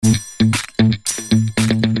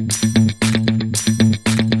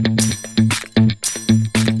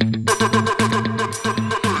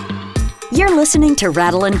listening to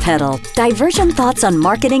Rattle and Pedal, divergent thoughts on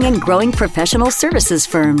marketing and growing professional services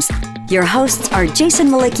firms. Your hosts are Jason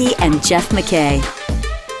Malicki and Jeff McKay.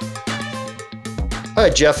 Hi,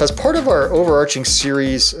 Jeff. As part of our overarching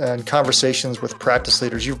series and conversations with practice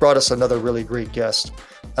leaders, you've brought us another really great guest.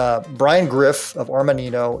 Brian Griff of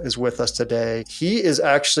Armanino is with us today. He is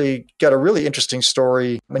actually got a really interesting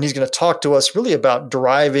story, and he's going to talk to us really about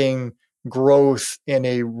driving growth in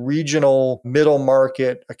a regional middle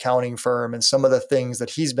market accounting firm and some of the things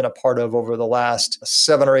that he's been a part of over the last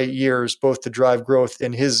 7 or 8 years, both to drive growth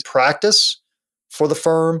in his practice for the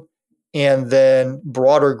firm and then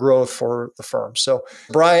broader growth for the firm. So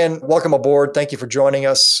Brian, welcome aboard. Thank you for joining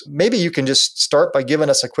us. Maybe you can just start by giving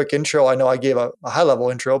us a quick intro. I know I gave a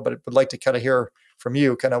high-level intro, but I would like to kind of hear from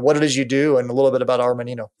you, kind of what it is you do and a little bit about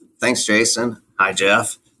Armanino. Thanks, Jason. Hi,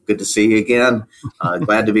 Jeff. Good to see you again.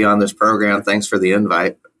 Glad to be on this program. Thanks for the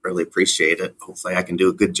invite. Really appreciate it. Hopefully I can do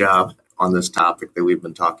a good job on this topic that we've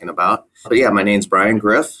been talking about. But yeah, my name's Brian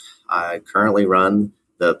Griff. I currently run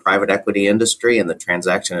the private equity industry and the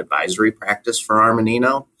transaction advisory practice for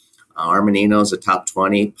Armanino. Armanino is a top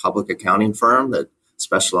 20 public accounting firm that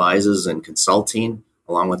specializes in consulting,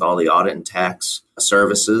 along with all the audit and tax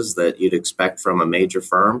services that you'd expect from a major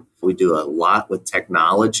firm. We do a lot with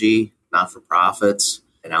technology, not-for-profits,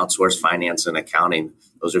 and outsourced finance and accounting.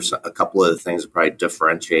 Those are a couple of the things that probably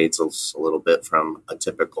differentiates us a little bit from a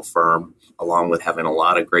typical firm, along with having a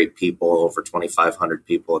lot of great people, over 2,500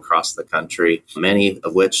 people across the country, many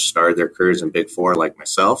of which started their careers in Big Four like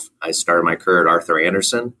myself. I started my career at Arthur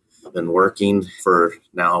Andersen. I've been working for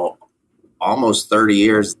now almost 30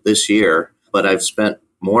 years this year, but I've spent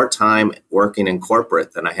more time working in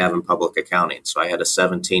corporate than I have in public accounting. So I had a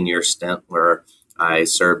 17-year stint where I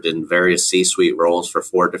served in various C-suite roles for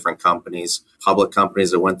 4 different companies, public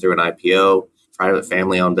companies that went through an IPO, private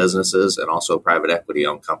family-owned businesses, and also a private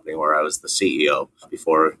equity-owned company where I was the CEO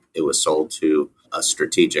before it was sold to a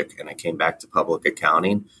strategic. And I came back to public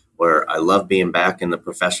accounting, where I love being back in the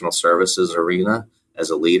professional services arena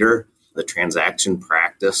as a leader. The transaction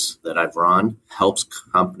practice that I've run helps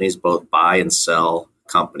companies both buy and sell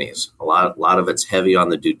companies. A lot of it's heavy on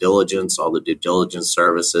the due diligence, all the due diligence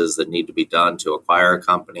services that need to be done to acquire a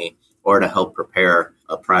company or to help prepare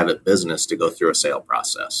a private business to go through a sale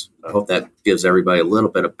process. I hope that gives everybody a little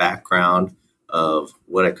bit of background of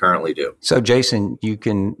what I currently do. So Jason, you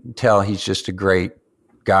can tell he's just a great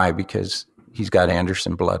guy because he's got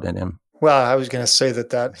Andersen blood in him. Well, I was going to say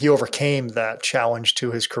that he overcame that challenge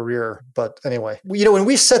to his career. But anyway, when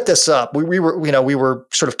we set this up, we were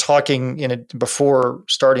sort of talking in it before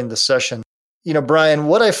starting the session. Brian,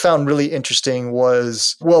 what I found really interesting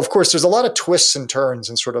was, well, of course, there's a lot of twists and turns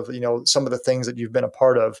and sort of, some of the things that you've been a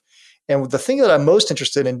part of. And the thing that I'm most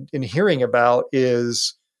interested in hearing about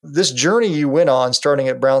is this journey you went on starting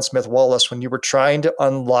at Brown Smith Wallace when you were trying to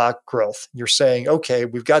unlock growth. You're saying, okay,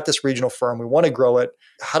 we've got this regional firm. We want to grow it.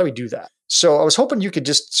 How do we do that? So I was hoping you could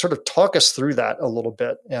just sort of talk us through that a little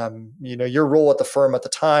bit. Your role at the firm at the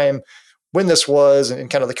time, when this was, and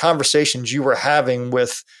kind of the conversations you were having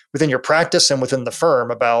within your practice and within the firm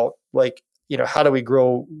about how do we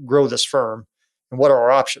grow this firm and what are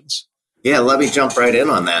our options? Yeah, let me jump right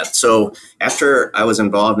in on that. So after I was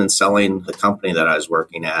involved in selling the company that I was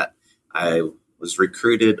working at, I was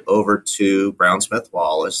recruited over to Brown Smith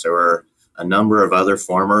Wallace. There were a number of other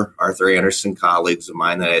former Arthur Andersen colleagues of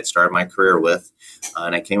mine that I had started my career with.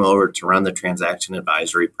 And I came over to run the transaction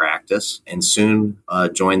advisory practice and soon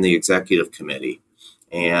joined the executive committee.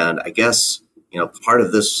 And I guess, part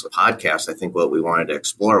of this podcast, I think what we wanted to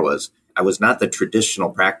explore was I was not the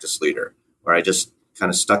traditional practice leader where I just kind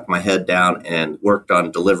of stuck my head down and worked on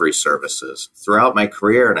delivery services. Throughout my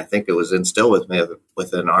career, and I think it was instilled with me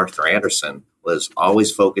within Arthur Andersen, was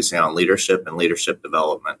always focusing on leadership and leadership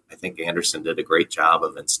development. I think Andersen did a great job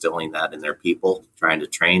of instilling that in their people, trying to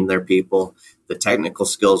train their people. The technical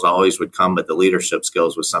skills always would come, but the leadership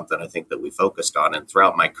skills was something I think that we focused on. And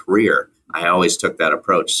throughout my career, I always took that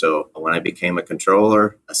approach. So when I became a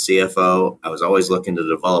controller, a CFO, I was always looking to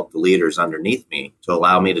develop the leaders underneath me to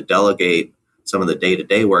allow me to delegate some of the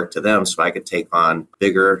day-to-day work to them so I could take on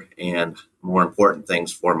bigger and more important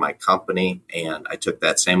things for my company. And I took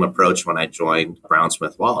that same approach when I joined Brown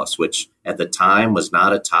Smith Wallace, which at the time was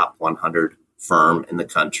not a top 100 firm in the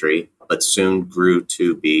country, but soon grew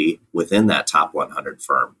to be within that top 100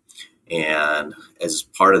 firm. And as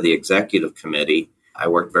part of the executive committee, I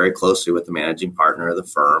worked very closely with the managing partner of the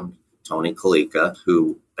firm, Tony Kalika,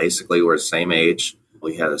 who basically were the same age.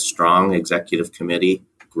 We had a strong executive committee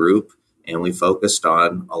group, and we focused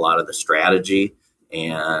on a lot of the strategy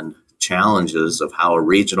and challenges of how a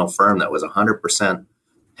regional firm that was 100%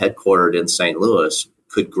 headquartered in St. Louis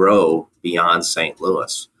could grow beyond St.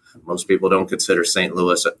 Louis. Most people don't consider St.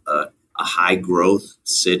 Louis a high growth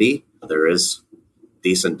city. There is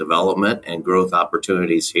decent development and growth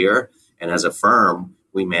opportunities here. And as a firm,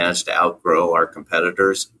 we managed to outgrow our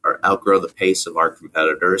competitors, or outgrow the pace of our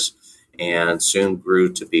competitors, and soon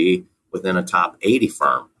grew to be within a top 80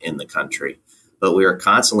 firm in the country. But we are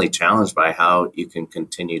constantly challenged by how you can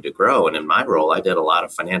continue to grow. And in my role, I did a lot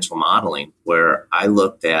of financial modeling where I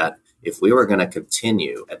looked at if we were going to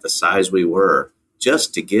continue at the size we were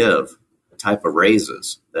just to give the type of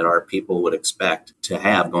raises that our people would expect to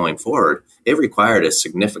have going forward, it required a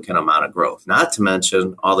significant amount of growth, not to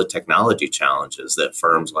mention all the technology challenges that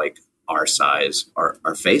firms like our size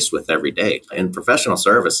are faced with every day. In professional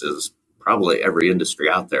services, probably every industry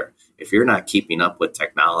out there, if you're not keeping up with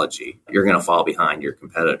technology, you're going to fall behind your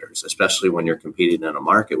competitors, especially when you're competing in a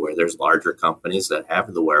market where there's larger companies that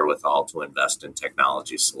have the wherewithal to invest in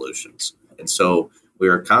technology solutions. And so we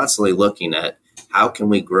are constantly looking at how can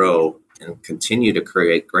we grow and continue to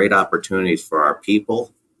create great opportunities for our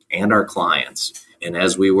people and our clients. And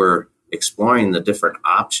as we were exploring the different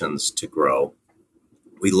options to grow,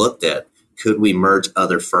 we looked at, could we merge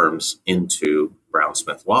other firms into Brown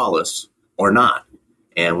Smith Wallace or not?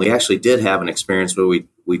 And we actually did have an experience where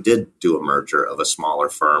we did do a merger of a smaller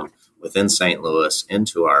firm within St. Louis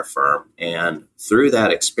into our firm. And through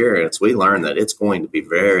that experience, we learned that it's going to be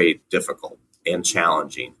very difficult and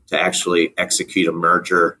challenging to actually execute a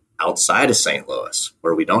merger outside of St. Louis,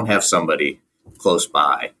 where we don't have somebody close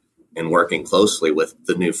by and working closely with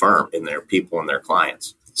the new firm and their people and their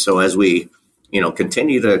clients. So as we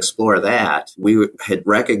continue to explore that, we had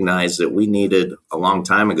recognized that we needed a long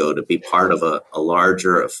time ago to be part of a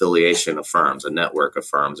larger affiliation of firms, a network of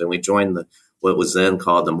firms. And we joined what was then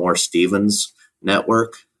called the Moore Stephens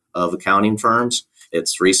network of accounting firms.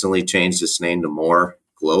 It's recently changed its name to Moore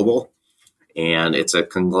Global. And it's a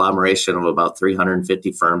conglomeration of about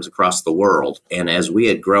 350 firms across the world. And as we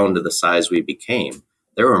had grown to the size we became,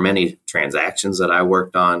 there were many transactions that I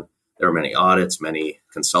worked on. There were many audits, many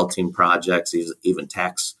consulting projects, even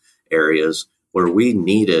tax areas where we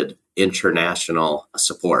needed international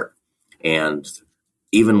support. And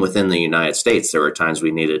even within the United States, there were times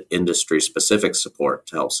we needed industry-specific support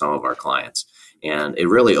to help some of our clients. And it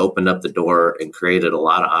really opened up the door and created a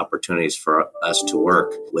lot of opportunities for us to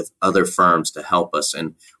work with other firms to help us.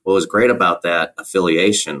 And what was great about that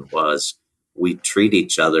affiliation was we treat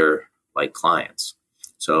each other like clients.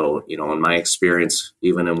 So, in my experience,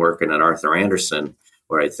 even in working at Arthur Andersen,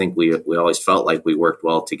 where I think we always felt like we worked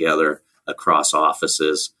well together across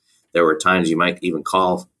offices, there were times you might even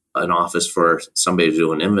call an office for somebody to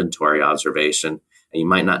do an inventory observation, and you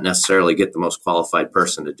might not necessarily get the most qualified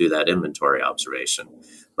person to do that inventory observation.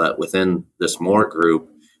 But within this Moore group,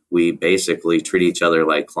 we basically treat each other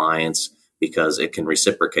like clients because it can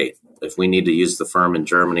reciprocate. If we need to use the firm in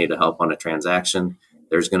Germany to help on a transaction,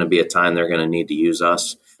 there's going to be a time they're going to need to use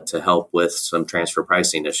us to help with some transfer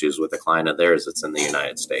pricing issues with a client of theirs that's in the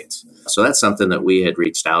United States. So that's something that we had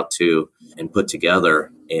reached out to and put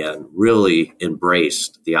together and really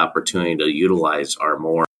embraced the opportunity to utilize our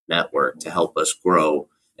Moore network to help us grow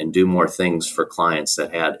and do more things for clients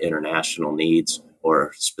that had international needs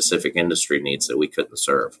or specific industry needs that we couldn't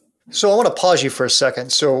serve. So I want to pause you for a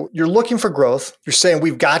second. So you're looking for growth. You're saying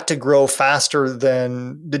we've got to grow faster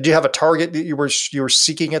than, did you have a target that you were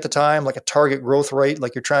seeking at the time, like a target growth rate,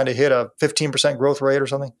 like you're trying to hit a 15% growth rate or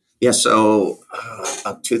something? Yeah. So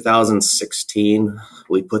 2016,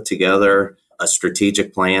 we put together a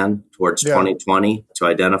strategic plan towards 2020 to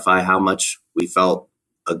identify how much we felt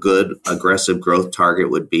a good aggressive growth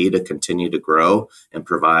target would be to continue to grow and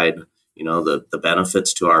provide the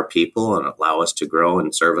benefits to our people and allow us to grow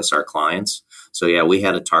and service our clients. So yeah, we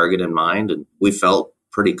had a target in mind and we felt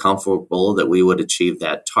pretty comfortable that we would achieve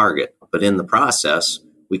that target. But in the process,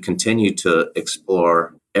 we continue to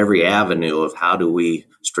explore every avenue of how do we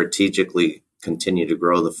strategically continue to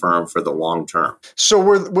grow the firm for the long term. So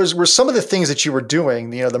were some of the things that you were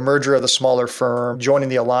doing, the merger of the smaller firm, joining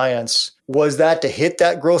the alliance, was that to hit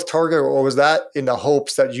that growth target, or was that in the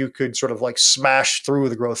hopes that you could sort of like smash through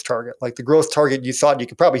the growth target? Like the growth target you thought you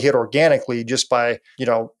could probably hit organically just by,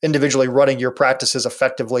 individually running your practices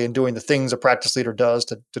effectively and doing the things a practice leader does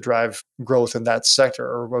to drive growth in that sector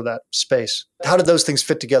or that space. How did those things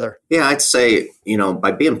fit together? Yeah, I'd say,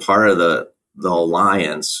 by being part of the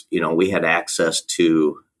alliance, we had access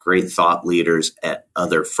to great thought leaders at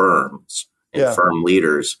other firms and firm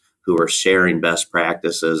leaders who were sharing best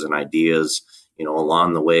practices and ideas.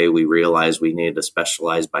 Along the way, we realized we needed to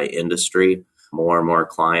specialize by industry, more and more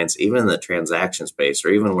clients, even in the transaction space, or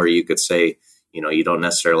even where you could say, You don't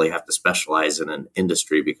necessarily have to specialize in an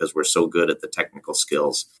industry because we're so good at the technical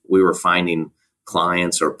skills. We were finding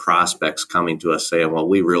clients or prospects coming to us saying, well,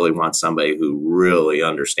 we really want somebody who really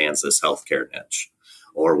understands this healthcare niche,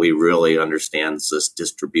 or we really understands this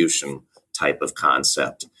distribution type of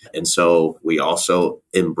concept. And so we also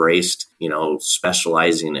embraced,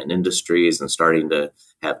 specializing in industries and starting to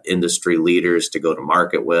have industry leaders to go to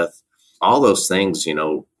market with. All those things,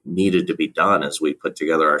 needed to be done as we put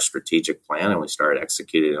together our strategic plan and we started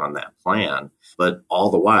executing on that plan. But all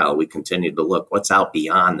the while, we continued to look what's out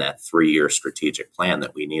beyond that 3-year strategic plan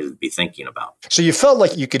that we needed to be thinking about. So you felt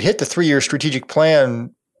like you could hit the 3-year strategic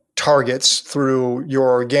plan targets through your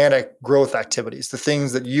organic growth activities, the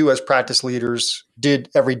things that you as practice leaders did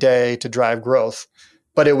every day to drive growth.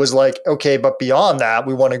 But it was like, okay, but beyond that,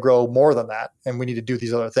 we want to grow more than that. And we need to do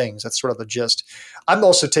these other things. That's sort of the gist. I'm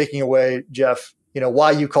also taking away, Jeff,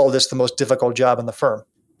 why you call this the most difficult job in the firm.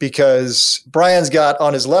 Because Brian's got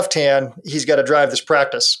on his left hand, he's got to drive this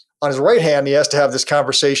practice. On his right hand, he has to have this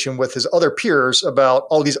conversation with his other peers about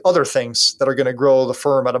all these other things that are going to grow the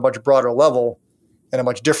firm at a much broader level and a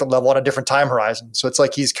much different level on a different time horizon. So it's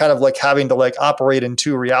like he's kind of like having to operate in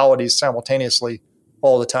two realities simultaneously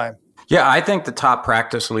all the time. Yeah, I think the top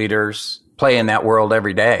practice leaders play in that world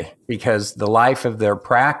every day because the life of their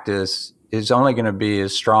practice is only going to be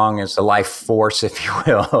as strong as the life force, if you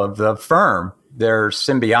will, of the firm. There's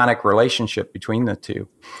symbiotic relationship between the two.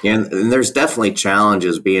 And there's definitely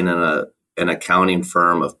challenges being in an accounting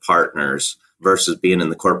firm of partners versus being in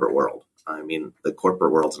the corporate world. I mean, the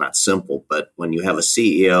corporate world's not simple, but when you have a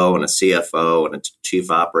CEO and a CFO and a chief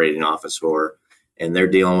operating officer, and they're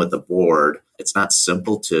dealing with the board, it's not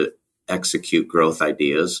simple to execute growth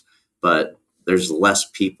ideas, but there's less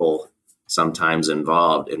people sometimes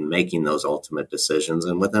involved in making those ultimate decisions.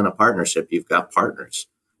 And within a partnership, you've got partners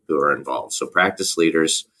who are involved. So practice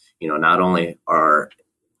leaders, not only are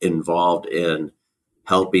involved in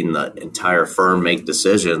helping the entire firm make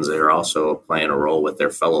decisions, they're also playing a role with their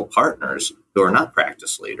fellow partners who are not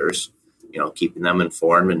practice leaders, keeping them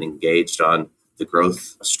informed and engaged on the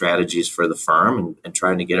growth strategies for the firm and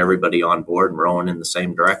trying to get everybody on board and rowing in the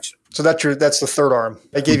same direction. So that's the third arm.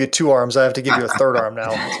 I gave you 2 arms. I have to give you a third arm now.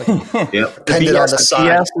 It's like yep. Dependent on the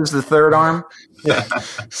side. PS is the third arm. Yeah.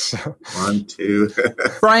 1, 2.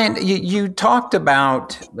 Brian, you talked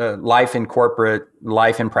about life in corporate,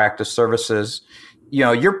 life in practice services.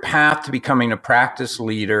 Your path to becoming a practice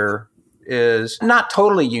leader is not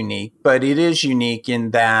totally unique, but it is unique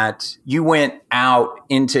in that you went out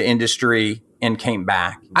into industry and came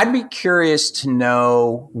back. I'd be curious to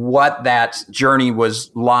know what that journey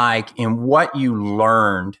was like and what you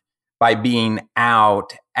learned by being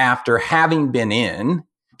out after having been in.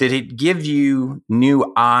 Did it give you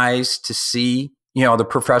new eyes to see, the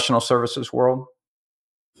professional services world?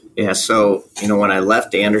 Yeah. So, when I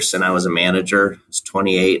left Andersen, I was a manager. I was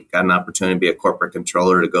 28, got an opportunity to be a corporate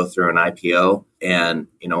controller to go through an IPO. And,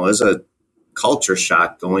 it was a culture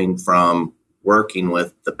shock going from working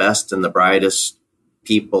with the best and the brightest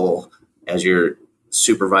people as you're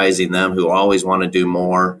supervising them who always want to do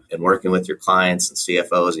more and working with your clients and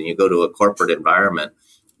CFOs. And you go to a corporate environment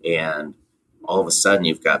and all of a sudden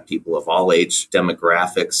you've got people of all age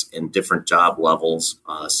demographics and different job levels,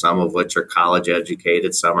 some of which are college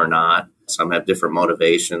educated, some are not. Some have different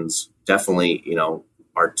motivations. Definitely,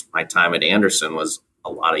 my time at Andersen was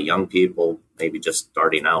a lot of young people, maybe just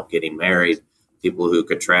starting out, getting married, people who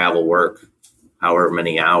could travel, work however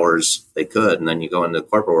many hours they could. And then you go into the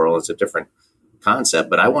corporate world, it's a different concept.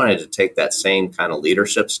 But I wanted to take that same kind of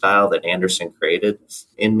leadership style that Andersen created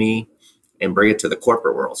in me and bring it to the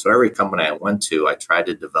corporate world. So every company I went to, I tried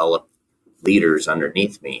to develop leaders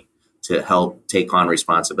underneath me to help take on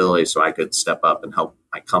responsibility so I could step up and help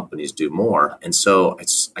my companies do more. And so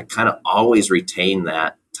I kind of always retained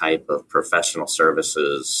that type of professional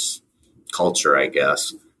services culture, I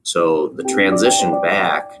guess. So the transition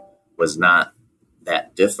back was not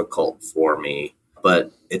that difficult for me,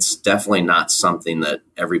 but it's definitely not something that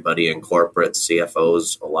everybody in corporate,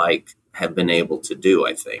 CFOs alike, have been able to do,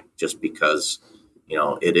 I think, just because,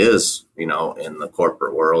 it is, in the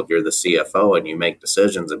corporate world, you're the CFO and you make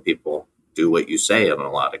decisions and people do what you say in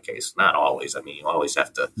a lot of cases. Not always. I mean, you always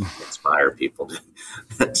have to inspire people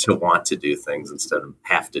to want to do things instead of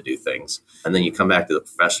have to do things. And then you come back to the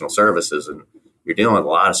professional services and you're dealing with a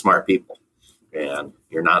lot of smart people and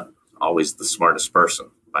you're not always the smartest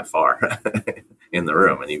person by far in the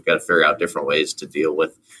room. And you've got to figure out different ways to deal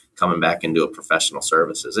with coming back into a professional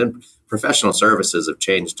services. And professional services have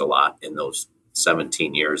changed a lot in those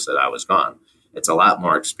 17 years that I was gone. It's a lot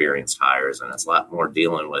more experienced hires and it's a lot more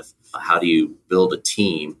dealing with how do you build a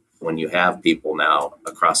team when you have people now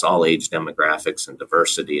across all age demographics and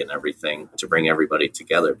diversity and everything to bring everybody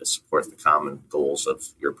together to support the common goals of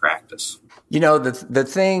your practice. The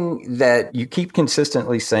thing that you keep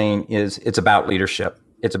consistently saying is it's about leadership.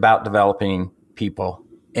 It's about developing people.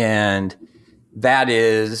 And that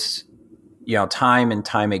is, time and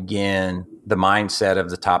time again, the mindset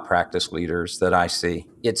of the top practice leaders that I see.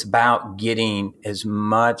 It's about getting as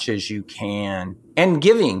much as you can and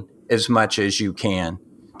giving as much as you can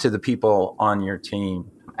to the people on your team.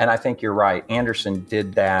 And I think you're right. Anderson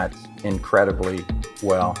did that incredibly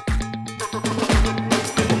well.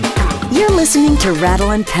 You're listening to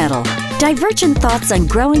Rattle and Pedal, divergent thoughts on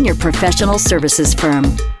growing your professional services firm.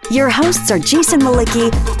 Your hosts are Jason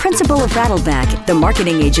Malicki, principal of Rattleback, the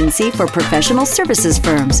marketing agency for professional services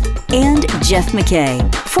firms, and Jeff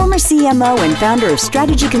McKay, former CMO and founder of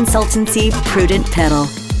strategy consultancy Prudent Pedal.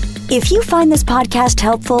 If you find this podcast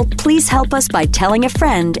helpful, please help us by telling a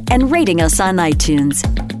friend and rating us on iTunes.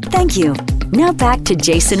 Thank you. Now back to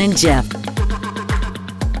Jason and Jeff.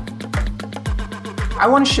 I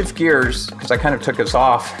want to shift gears because I kind of took us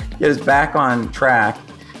off, get us back on track.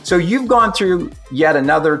 So you've gone through yet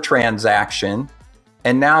another transaction,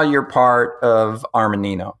 and now you're part of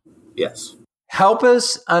Armanino. Yes. Help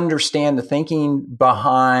us understand the thinking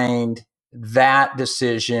behind that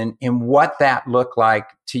decision and what that looked like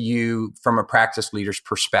to you from a practice leader's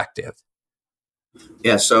perspective.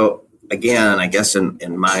 Yeah. So again, I guess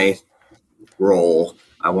in my role,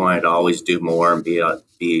 I wanted to always do more and be a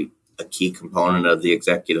key component of the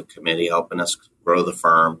executive committee, helping us grow the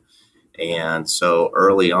firm. And so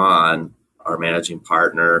early on, our managing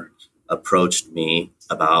partner approached me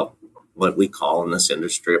about what we call in this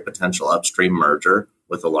industry a potential upstream merger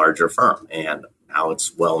with a larger firm. And now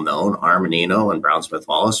it's well known, Armanino and Brown Smith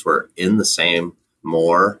Wallace were in the same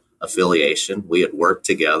Moore affiliation. We had worked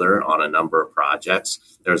together on a number of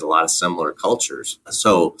projects. There's a lot of similar cultures.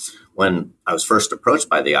 So when I was first approached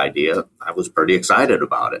by the idea, I was pretty excited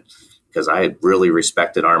about it because I had really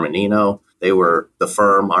respected Armanino. They were the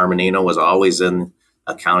firm. Armanino was always in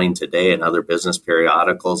Accounting Today and other business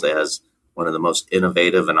periodicals as one of the most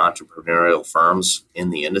innovative and entrepreneurial firms in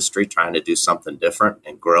the industry, trying to do something different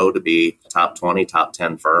and grow to be a top 20, top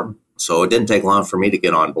 10 firm. So it didn't take long for me to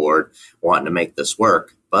get on board wanting to make this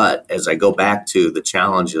work. But as I go back to the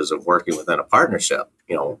challenges of working within a partnership,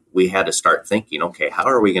 we had to start thinking, okay, how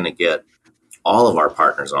are we going to get all of our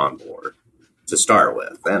partners on board to start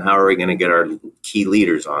with? Then how are we going to get our key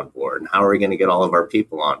leaders on board? And how are we going to get all of our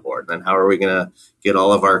people on board? Then how are we going to get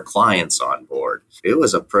all of our clients on board? It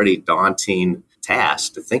was a pretty daunting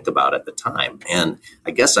task to think about at the time. And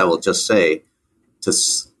I guess I will just say, to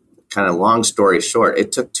kind of long story short,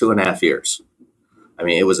 it took 2.5 years. I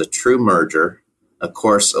mean, it was a true merger. Of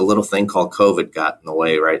course, a little thing called COVID got in the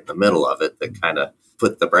way right in the middle of it that kind of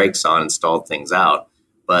put the brakes on and stalled things out.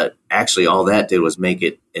 But actually, all that did was make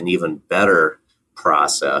it an even better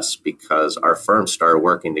process because our firms started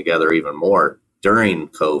working together even more during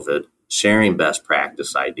COVID, sharing best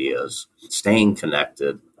practice ideas, staying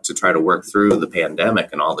connected to try to work through the pandemic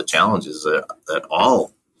and all the challenges that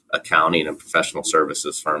all accounting and professional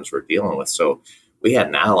services firms were dealing with. So we had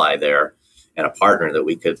an ally there and a partner that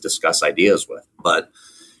we could discuss ideas with. But,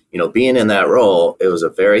 being in that role, it was a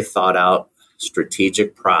very thought out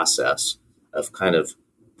strategic process of kind of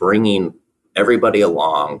bringing everybody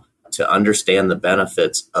along to understand the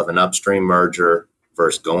benefits of an upstream merger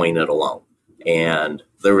versus going it alone. And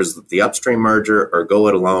there was the upstream merger or go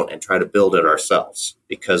it alone and try to build it ourselves.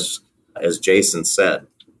 Because as Jason said,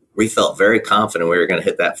 we felt very confident we were going to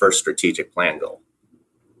hit that first strategic plan goal.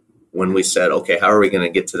 When we said, okay, how are we going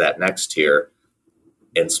to get to that next tier?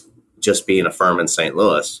 And just being a firm in St.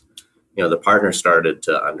 Louis, the partners started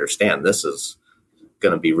to understand this is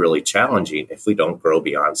going to be really challenging if we don't grow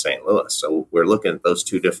beyond St. Louis. So we're looking at those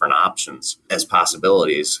two different options as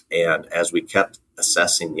possibilities. And as we kept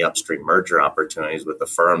assessing the upstream merger opportunities with a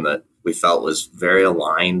firm that we felt was very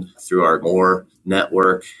aligned through our Moore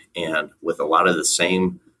network and with a lot of the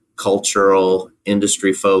same cultural,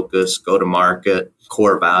 industry focus, go-to-market,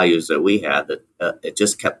 core values that we had, that it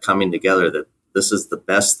just kept coming together that this is the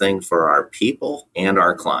best thing for our people and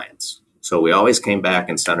our clients. So we always came back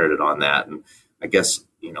and centered it on that. And I guess,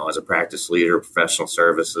 as a practice leader, professional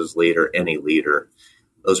services leader, any leader,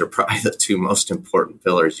 those are probably the two most important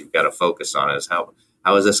pillars you've got to focus on is how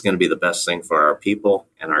is this going to be the best thing for our people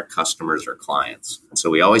and our customers or clients? And so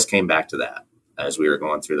we always came back to that as we were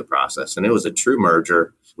going through the process. And it was a true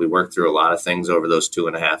merger. We worked through a lot of things over those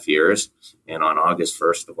 2.5 years. And on August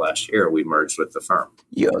 1st of last year, we merged with the firm.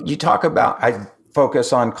 You talk about, I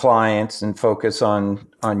focus on clients and focus on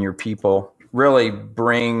your people, really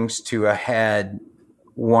brings to a head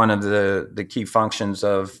one of the key functions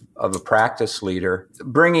of a practice leader.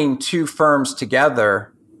 Bringing two firms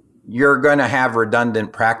together, you're going to have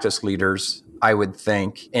redundant practice leaders, I would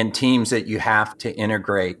think, and teams that you have to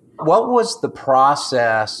integrate. What was the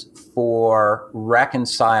process for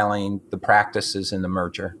reconciling the practices in the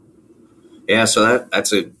merger? Yeah, so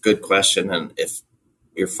that's a good question. And if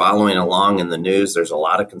you're following along in the news, there's a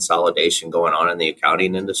lot of consolidation going on in the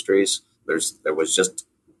accounting industries. There was just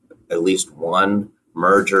at least one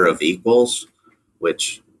merger of equals,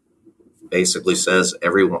 which basically says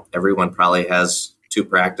everyone probably has two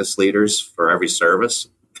practice leaders for every service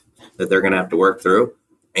that they're going to have to work through.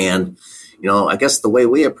 And, I guess the way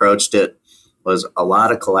we approached it was a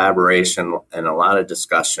lot of collaboration and a lot of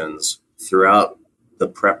discussions throughout the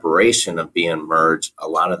preparation of being merged. A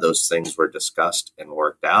lot of those things were discussed and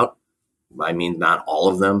worked out. I mean, not all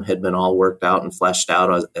of them had been all worked out and fleshed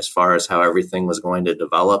out as far as how everything was going to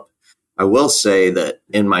develop. I will say that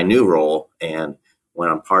in my new role, and when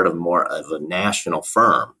I'm part of more of a national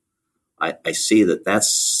firm, I see that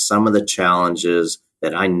that's some of the challenges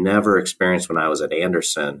that I never experienced when I was at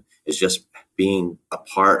Andersen, is just being a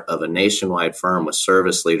part of a nationwide firm with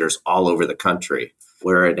service leaders all over the country.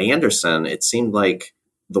 Where at Andersen, it seemed like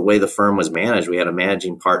the way the firm was managed, we had a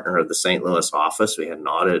managing partner of the St. Louis office, we had an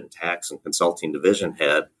audit and tax and consulting division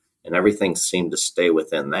head, and everything seemed to stay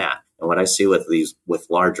within that. And what I see with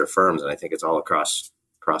larger firms, and I think it's all across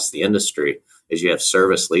the industry, is you have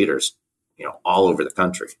service leaders, all over the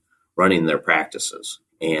country running their practices,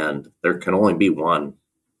 and there can only be one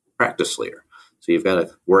practice leader. So you've got to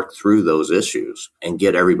work through those issues and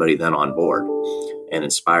get everybody then on board and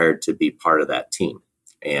inspired to be part of that team.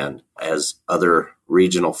 And as other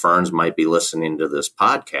regional firms might be listening to this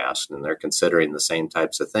podcast and they're considering the same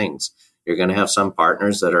types of things, you're going to have some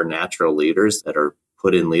partners that are natural leaders that are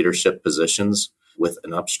put in leadership positions with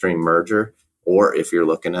an upstream merger. Or if you're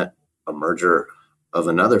looking at a merger of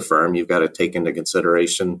another firm, you've got to take into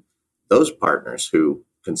consideration those partners who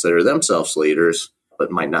consider themselves leaders,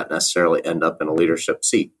 but might not necessarily end up in a leadership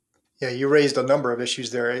seat. Yeah, you raised a number of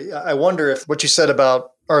issues there. I wonder if what you said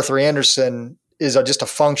about Arthur Andersen is just a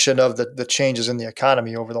function of the changes in the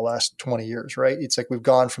economy over the last 20 years, right? It's like we've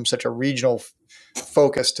gone from such a regional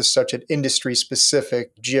focus to such an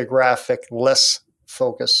industry-specific, geographic-less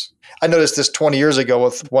focus. I noticed this 20 years ago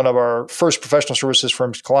with one of our first professional services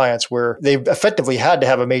firms clients, where they effectively had to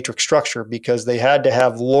have a matrix structure because they had to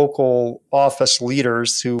have local office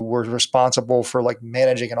leaders who were responsible for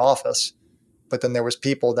managing an office. But then there was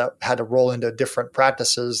people that had to roll into different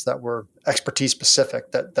practices that were expertise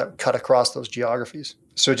specific that cut across those geographies.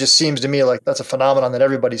 So it just seems to me like that's a phenomenon that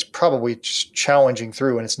everybody's probably just challenging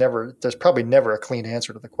through, and there's probably never a clean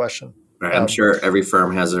answer to the question. Right. I'm sure every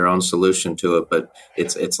firm has their own solution to it, but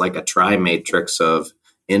it's like a tri-matrix of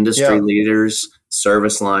industry leaders,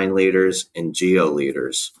 service line leaders, and geo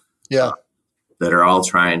leaders that are all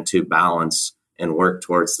trying to balance and work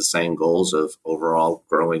towards the same goals of overall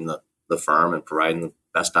growing the firm and providing the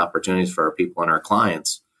best opportunities for our people and our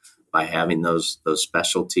clients by having those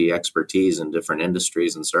specialty expertise in different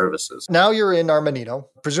industries and services. Now you're in Armanino.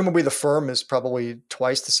 Presumably the firm is probably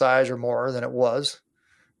twice the size or more than it was.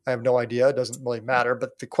 I have no idea. It doesn't really matter.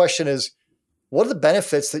 But the question is, what are the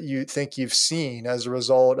benefits that you think you've seen as a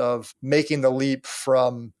result of making the leap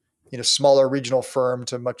from smaller regional firm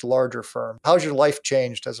to much larger firm? How's your life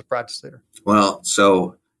changed as a practice leader? Well,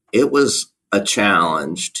 so it was a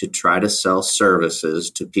challenge to try to sell services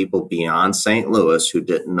to people beyond St. Louis who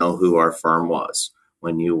didn't know who our firm was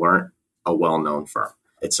when you weren't a well-known firm.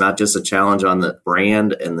 It's not just a challenge on the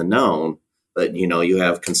brand and the known, but you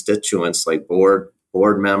have constituents like board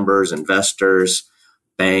members, investors,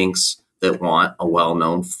 banks that want a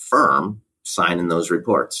well-known firm signing those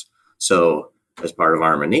reports. So as part of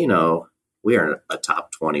Armanino, we are a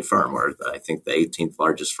top 20 firm. We're, I think, the 18th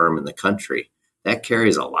largest firm in the country. That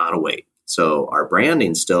carries a lot of weight. So our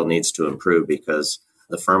branding still needs to improve because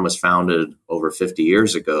the firm was founded over 50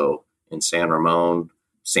 years ago in San Ramon,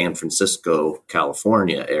 San Francisco,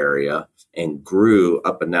 California area, and grew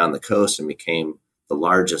up and down the coast and became the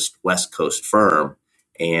largest West Coast firm.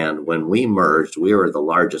 And when we merged, we were the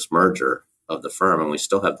largest merger of the firm, and we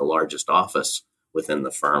still have the largest office within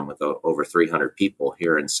the firm with over 300 people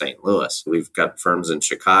here in St. Louis. We've got firms in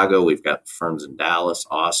Chicago. We've got firms in Dallas,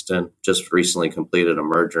 Austin. Just recently completed a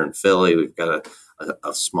merger in Philly. We've got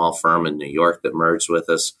a small firm in New York that merged with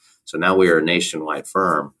us. So now we are a nationwide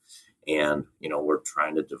firm. And, we're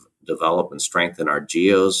trying to develop and strengthen our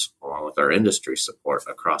geos along with our industry support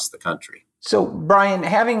across the country. So, Brian,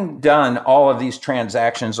 having done all of these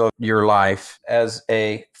transactions of your life as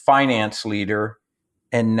a finance leader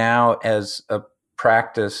and now as a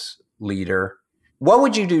practice leader, what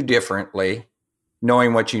would you do differently,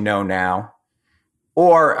 knowing what you know now?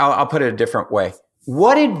 Or I'll put it a different way.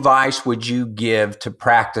 What advice would you give to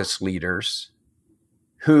practice leaders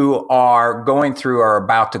who are going through or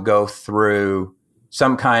about to go through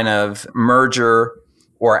some kind of merger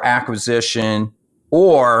or acquisition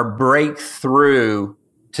or break through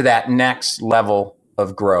to that next level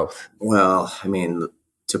of growth? Well, I mean,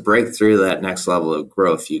 to break through that next level of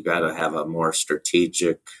growth, you got to have a more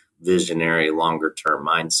strategic, visionary, longer term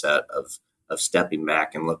mindset of stepping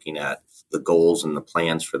back and looking at the goals and the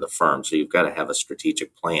plans for the firm. So you've got to have a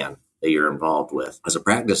strategic plan that you're involved with. As a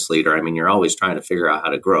practice leader, I mean, you're always trying to figure out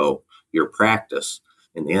how to grow your practice.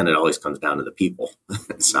 In the end, it always comes down to the people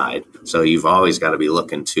side. So you've always got to be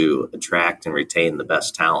looking to attract and retain the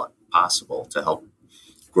best talent possible to help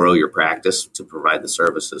grow your practice, to provide the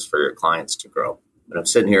services for your clients to grow. But I'm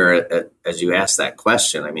sitting here as you ask that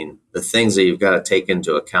question, I mean, the things that you've got to take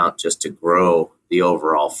into account just to grow the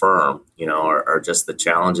overall firm, are just the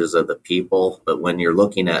challenges of the people. But when you're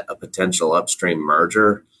looking at a potential upstream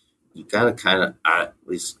merger, you got to kind of, at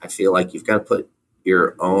least I feel like you've got to put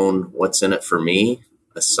your own what's in it for me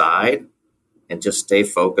aside and just stay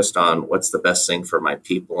focused on what's the best thing for my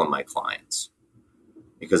people and my clients.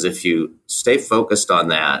 Because if you stay focused on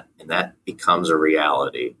that and that becomes a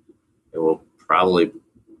reality, it will probably,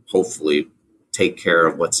 hopefully, take care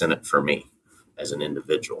of what's in it for me as an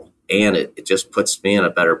individual. And it just puts me in a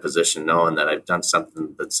better position knowing that I've done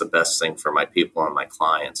something that's the best thing for my people and my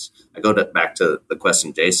clients. I go back to the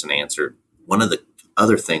question Jason answered. One of the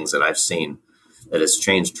other things that I've seen that has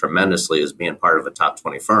changed tremendously as being part of a top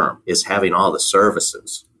 20 firm is having all the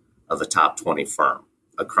services of a top 20 firm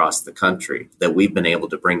across the country that we've been able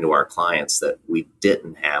to bring to our clients that we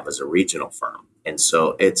didn't have as a regional firm. And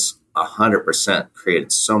so it's 100%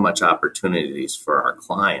 created so much opportunities for our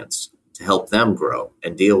clients to help them grow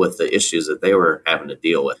and deal with the issues that they were having to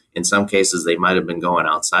deal with. In some cases, they might have been going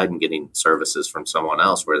outside and getting services from someone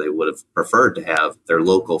else where they would have preferred to have their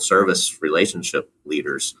local service relationship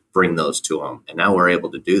leaders bring those to them. And now we're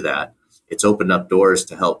able to do that. It's opened up doors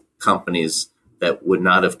to help companies that would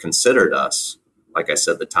not have considered us. Like I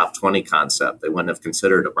said, the top 20 concept, they wouldn't have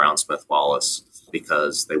considered a Brown Smith Wallace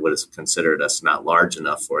because they would have considered us not large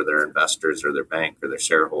enough for their investors or their bank or their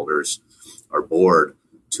shareholders or board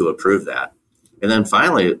to approve that. And then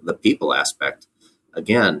finally, the people aspect.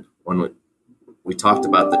 Again, when we talked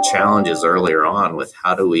about the challenges earlier on with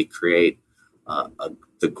how do we create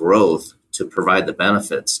the growth to provide the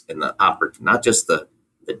benefits and the not just the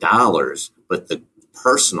dollars, but the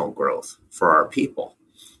personal growth for our people.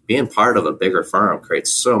 Being part of a bigger firm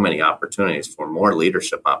creates so many opportunities for more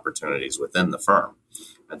leadership opportunities within the firm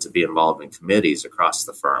and to be involved in committees across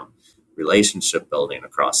the firm, relationship building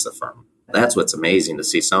across the firm. That's what's amazing to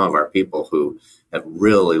see some of our people who have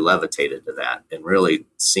really levitated to that and really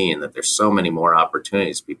seeing that there's so many more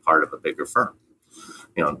opportunities to be part of a bigger firm.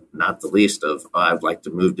 Not the least of, I'd like to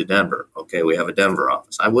move to Denver. Okay, we have a Denver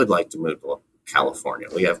office. I would like to move to California.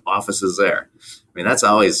 We have offices there. I mean, that's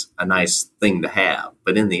always a nice thing to have.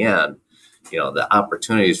 But in the end, the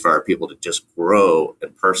opportunities for our people to just grow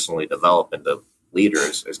and personally develop into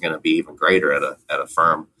leaders is going to be even greater at a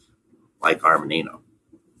firm like Armanino.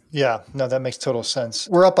 Yeah, no, that makes total sense.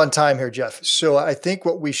 We're up on time here, Jeff. So I think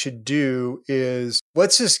what we should do is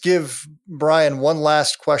let's just give Brian one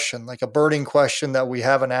last question, like a burning question that we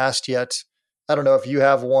haven't asked yet. I don't know if you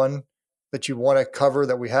have one that you want to cover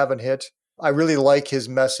that we haven't hit. I really like his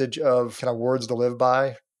message of kind of words to live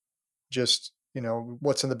by. Just,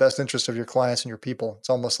 what's in the best interest of your clients and your people. It's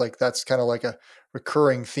almost like that's kind of like a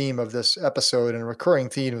recurring theme of this episode and a recurring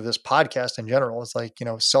theme of this podcast in general. It's like,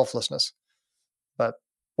 selflessness. But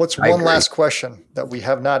what's one last question that we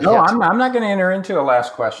have not hit? No, I'm not going to enter into a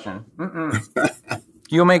last question.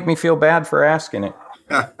 You'll make me feel bad for asking it.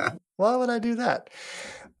 Why would I do that?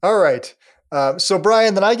 All right. So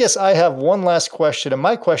Brian, then I guess I have one last question. And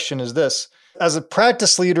my question is this. As a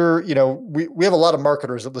practice leader, we have a lot of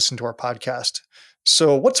marketers that listen to our podcast.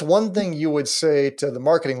 So what's one thing you would say to the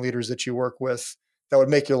marketing leaders that you work with that would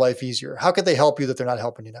make your life easier? How could they help you that they're not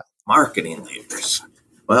helping you now? Marketing leaders.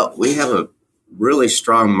 Well, we have a really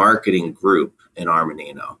strong marketing group in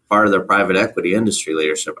Armanino. Part of their private equity industry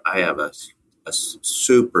leadership, I have a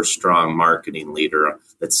super strong marketing leader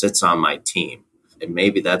that sits on my team. And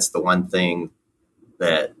maybe that's the one thing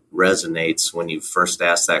that resonates when you first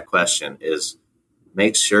ask that question is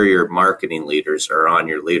make sure your marketing leaders are on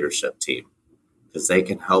your leadership team because they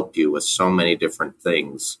can help you with so many different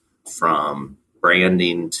things from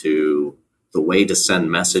branding to the way to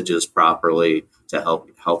send messages properly to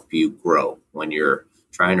help you grow when you're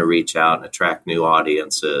trying to reach out and attract new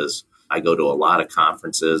audiences. I go to a lot of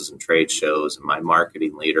conferences and trade shows, and my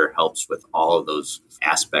marketing leader helps with all of those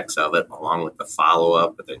aspects of it, along with the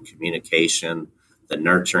follow-up, the communication, the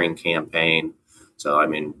nurturing campaign. So, I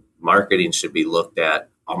mean, marketing should be looked at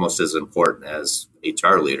almost as important as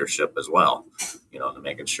HR leadership as well, to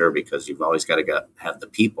making sure, because you've always got to have the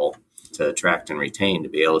people to attract and retain to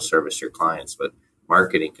be able to service your clients. But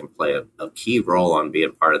marketing can play a key role on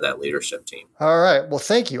being part of that leadership team. All right. Well,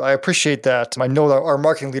 thank you. I appreciate that. I know that our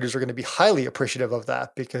marketing leaders are going to be highly appreciative of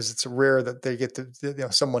that, because it's rare that they get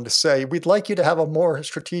someone to say, we'd like you to have a more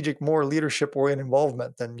strategic, more leadership-oriented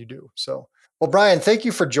involvement than you do. So, well, Brian, thank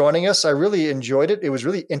you for joining us. I really enjoyed it. It was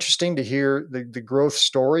really interesting to hear the growth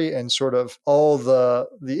story and sort of all the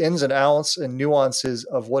ins and outs and nuances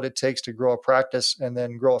of what it takes to grow a practice and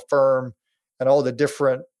then grow a firm, and all the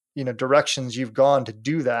different directions you've gone to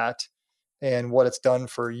do that, and what it's done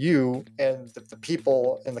for you and the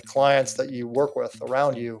people and the clients that you work with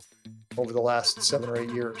around you over the last 7 or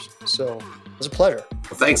 8 years. So it was a pleasure.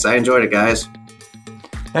 Well, thanks. I enjoyed it, guys.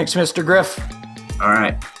 Thanks, Mr. Griff. All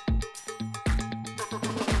right.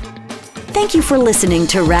 Thank you for listening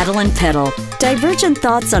to Rattle and Pedal, divergent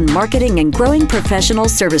thoughts on marketing and growing professional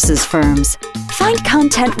services firms. Find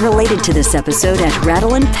content related to this episode at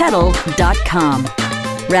rattleandpedal.com.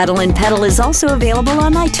 Rattle and Pedal is also available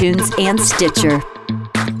on iTunes and Stitcher.